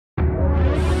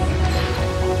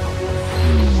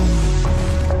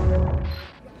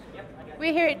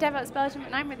we're here at Devoxx Belgium,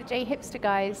 and I'm with the J Hipster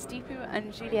guys, Deepu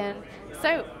and Julien.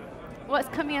 So, what's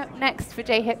coming up next for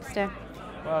J Hipster?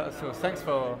 Well, so thanks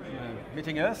for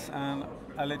meeting us, and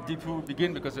I'll let Deepu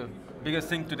begin because the biggest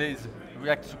thing today is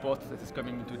React support that is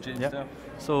coming into J Hipster. Yeah.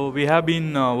 So we have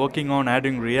been working on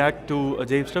adding React to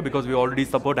J Hipster because we already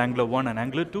support Angular 1 and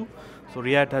Angular 2. So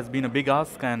React has been a big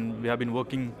ask, and we have been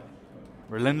working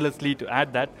relentlessly to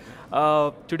add that.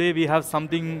 Today we have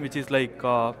something which is like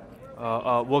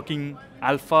working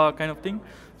alpha kind of thing.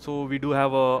 So we do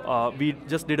have we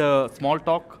just did a small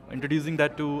talk introducing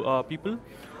that to people,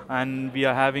 and we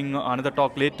are having another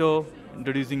talk later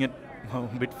introducing it a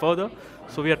bit further.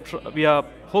 So we are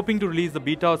hoping to release the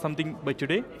beta or something by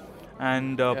today,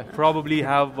 and probably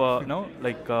have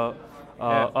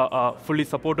fully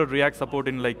supported React support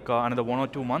in like another 1 or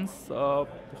 2 months,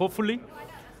 hopefully.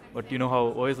 But you know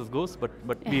how OSS goes, but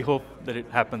we hope that it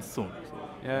happens soon. So.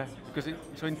 Yeah, because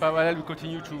so in parallel we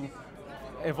continue to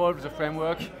evolve the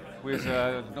framework with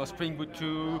Spring Boot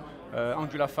 2,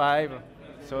 Angular 5.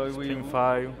 So Spring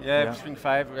 5. Yeah, Spring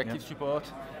 5, reactive support.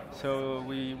 So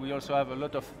we also have a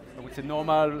lot of, I would say,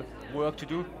 normal work to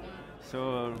do.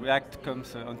 So React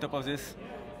comes on top of this.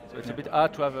 So it's a bit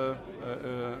hard to have an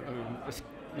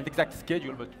exact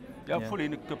schedule, but hopefully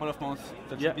in a couple of months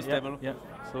that should be stable. Yeah.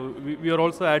 So we are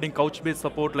also adding couch-based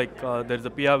support, like there's a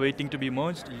PR waiting to be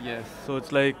merged. Yes. So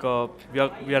it's like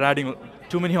we are adding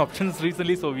too many options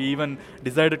recently, so we even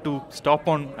decided to stop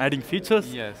on adding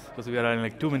features. Yes. Because we are adding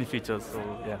like too many features, so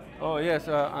yeah. Oh yes,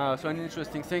 so an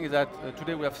interesting thing is that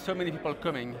today we have so many people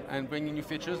coming and bringing new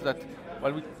features that,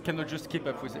 well, we cannot just keep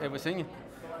up with everything.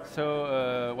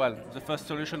 So, well, the first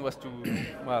solution was to,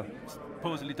 well,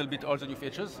 pause a little bit all the new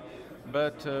features,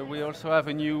 but we also have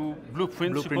a new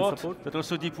blueprint support that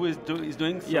also Deepu is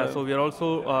doing. So yeah, so we are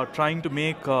also trying to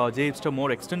make J Hipster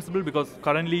more extensible, because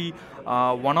currently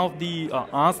one of the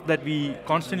asks that we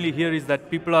constantly hear is that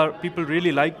people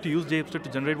really like to use J Hipster to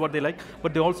generate what they like,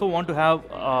 but they also want to have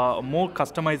a more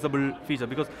customizable feature,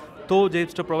 because though J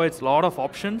Hipster provides a lot of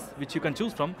options which you can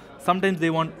choose from, sometimes they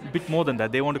want a bit more than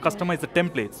that. They want to customize the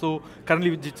template. So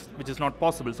currently, which is not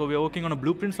possible. So we are working on a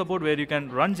blueprint support where you can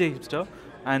run J Hipster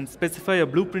and specify a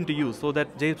blueprint to use, so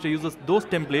that J Hipster uses those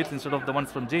templates instead of the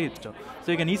ones from J Hipster.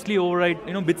 So you can easily override,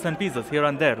 bits and pieces here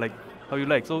and there, like how you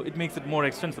like. So it makes it more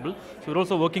extensible. So we're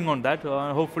also working on that.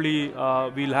 Hopefully,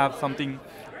 we'll have something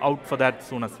out for that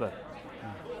soon as well.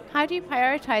 How do you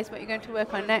prioritize what you're going to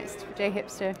work on next for J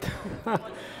Hipster?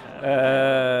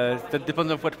 That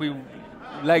depends on what we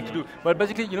like to do. But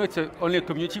basically, it's only a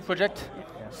community project.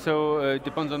 So it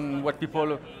depends on what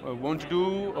people want to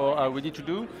do or are ready to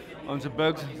do, on the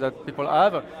bugs that people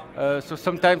have. So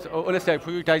sometimes, honestly, I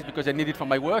prioritize because I need it for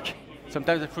my work.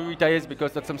 Sometimes I prioritize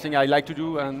because that's something I like to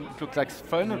do and it looks like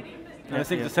fun. And I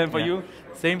think the same for you.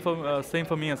 Same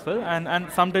for me as well.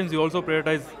 And sometimes you also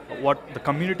prioritize what the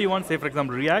community wants. Say, for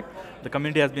example, React. The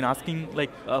community has been asking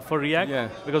for React. Yeah.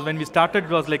 Because when we started,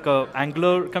 it was like a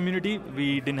Angular community.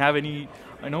 We didn't have any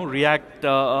React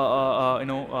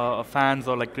fans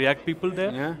or like React people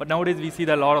there. Yeah. But nowadays we see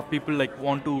that a lot of people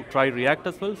want to try React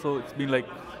as well. So it's been like,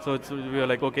 we are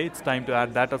like, okay, it's time to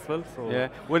add that as well. So yeah,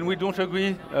 when we don't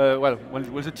agree, well,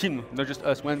 when the team, not just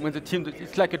us, when the team,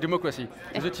 it's like a democracy.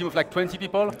 It's a team of like 20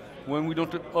 people. When we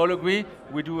don't all agree,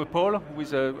 we do a poll with,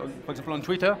 for example, on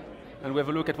Twitter, and we have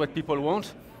a look at what people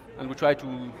want, and we try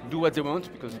to do what they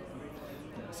want, because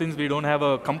since we don't have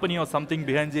a company or something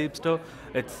behind J Hipster,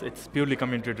 it's purely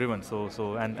community driven.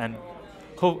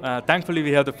 Thankfully,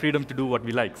 we have the freedom to do what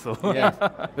we like. So yeah,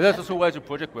 but that's also why the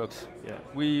project works. Yeah,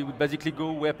 we basically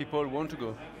go where people want to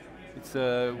go. It's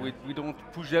we don't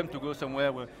push them to go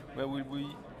somewhere where we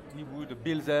would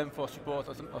bill them for support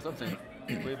or something.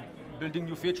 We're building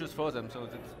new features for them, so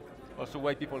that's also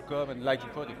why people come and like the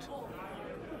product.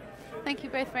 Thank you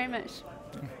both very much.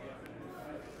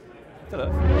 Ta-da.